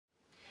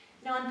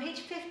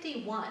page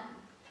 51,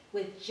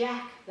 with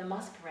Jack the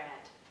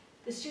Muskrat,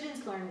 the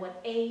students learn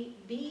what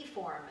A-B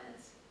form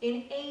is.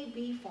 In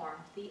A-B form,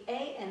 the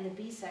A and the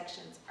B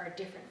sections are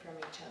different from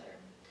each other.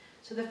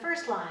 So the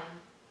first line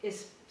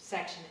is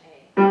section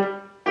A.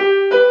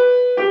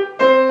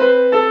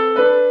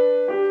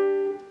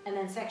 And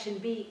then section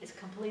B is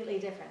completely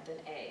different than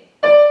A.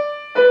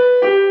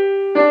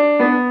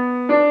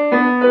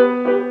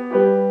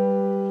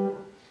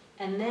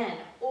 And then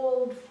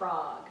Old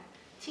Frog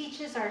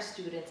teaches our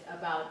students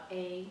about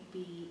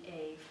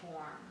A-B-A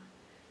form.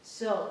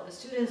 So the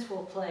students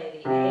will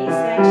play the A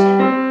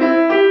section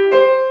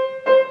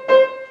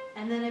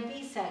and then a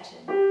B section.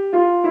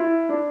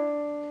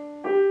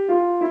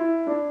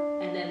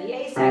 And then the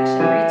A section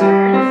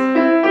returns.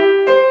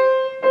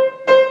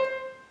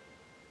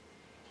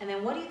 And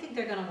then what do you think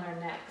they're going to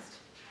learn next?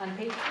 On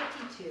page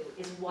 52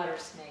 is water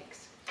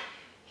snakes.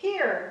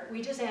 Here,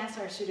 we just asked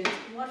our students,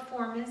 what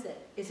form is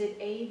it? Is it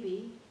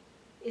AB?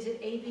 Is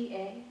it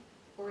ABA?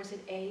 Or is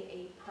it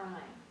AA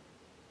prime?